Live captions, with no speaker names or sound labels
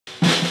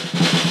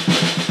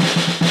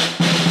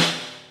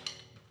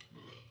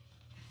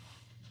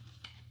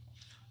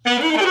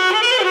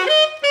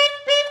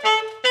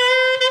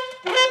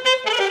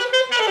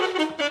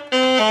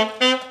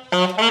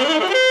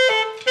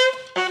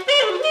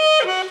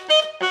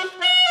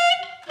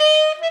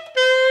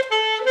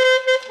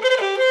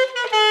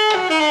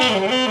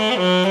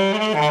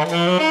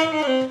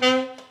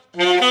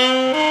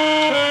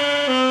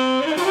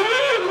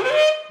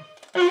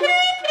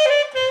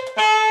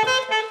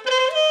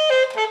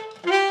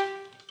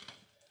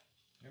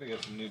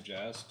get some new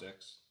jazz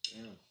sticks.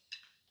 Damn.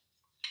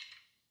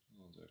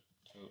 Oh, they're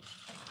toast.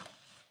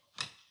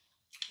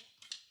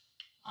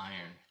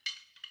 Iron.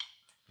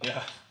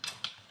 Yeah.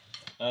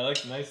 I like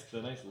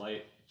the nice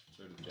light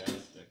sort of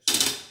jazz sticks.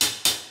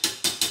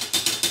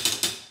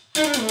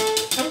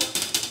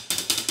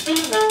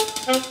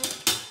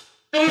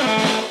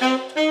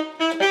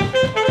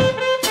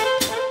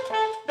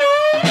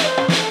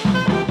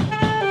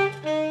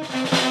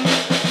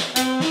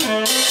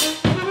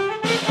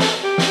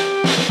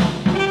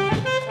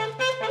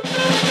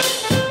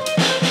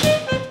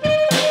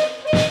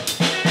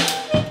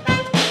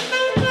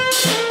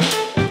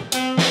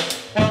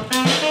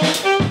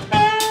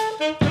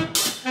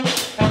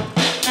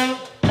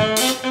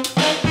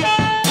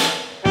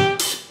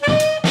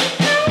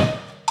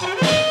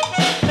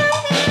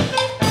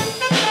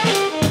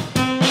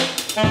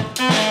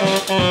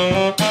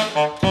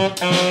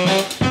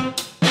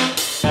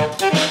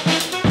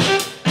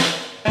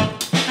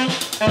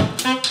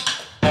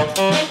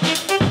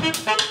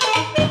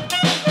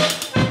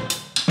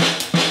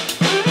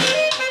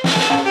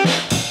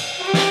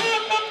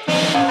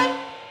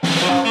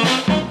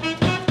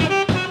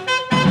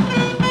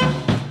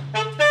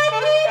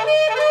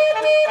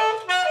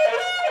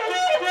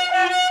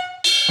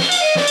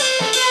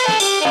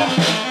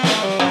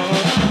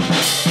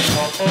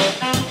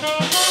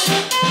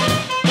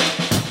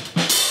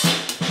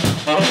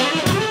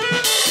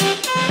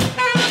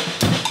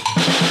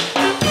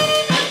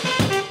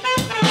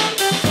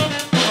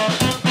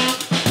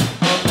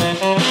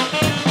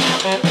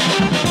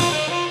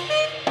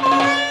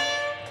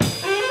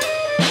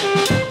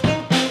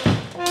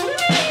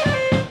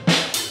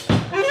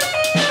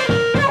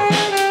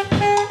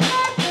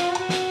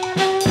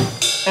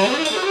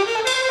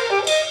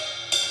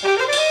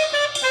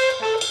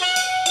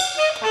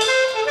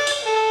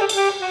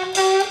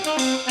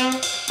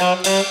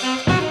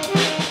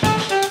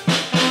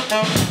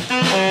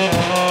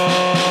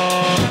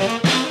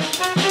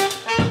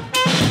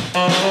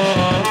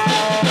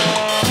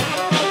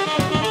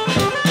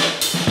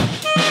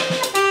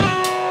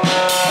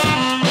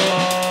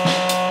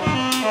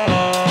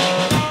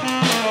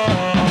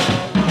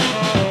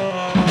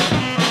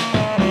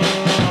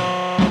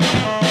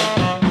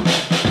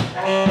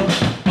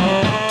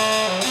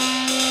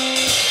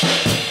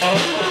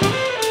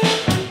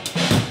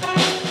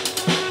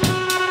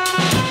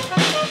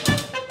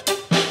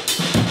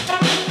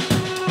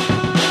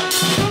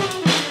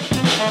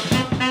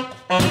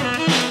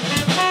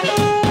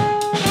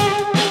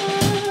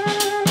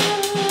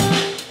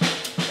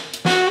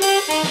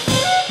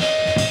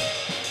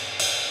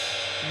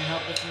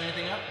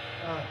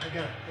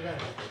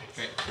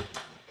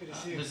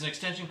 There's an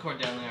extension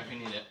cord down there if you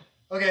need it.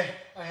 Okay,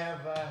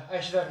 I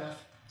should have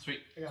enough.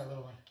 Sweet. I got a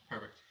little one.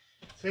 Perfect.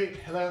 Sweet.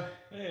 Hello.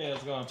 Hey,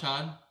 how's it going?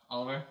 Todd,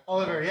 Oliver.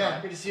 Oliver,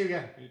 yeah, good to see you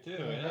again. You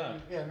too, yeah.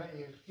 Yeah, I met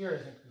you here,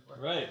 I think, before.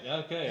 Right,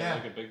 okay, yeah.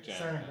 like a big jam.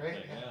 Sounding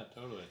great. Yeah,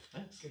 totally.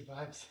 Thanks. Good vibes.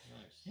 Nice.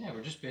 Yeah,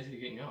 we're just basically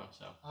getting going,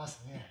 so.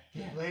 Awesome,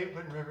 yeah. Late,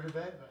 putting River to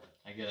bed, but.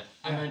 I get it.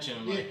 I mentioned,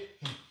 I'm like,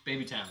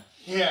 baby town.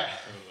 Yeah.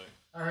 Totally.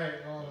 All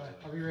right, well,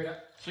 I'll be right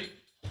up. Sweet.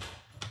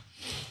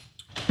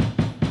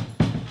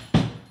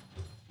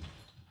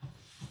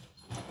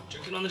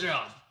 Drinking on the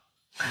job.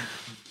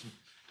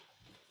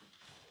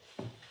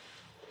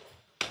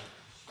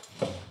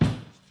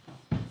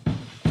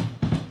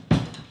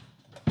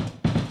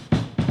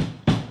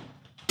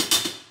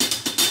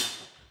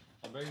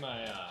 I'll bring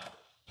my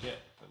kit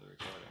for the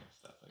recording and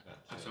stuff like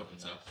that too. Let's open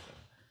so.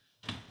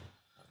 Nice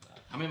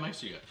How many mics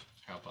do you got?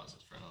 I'll pause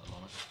this.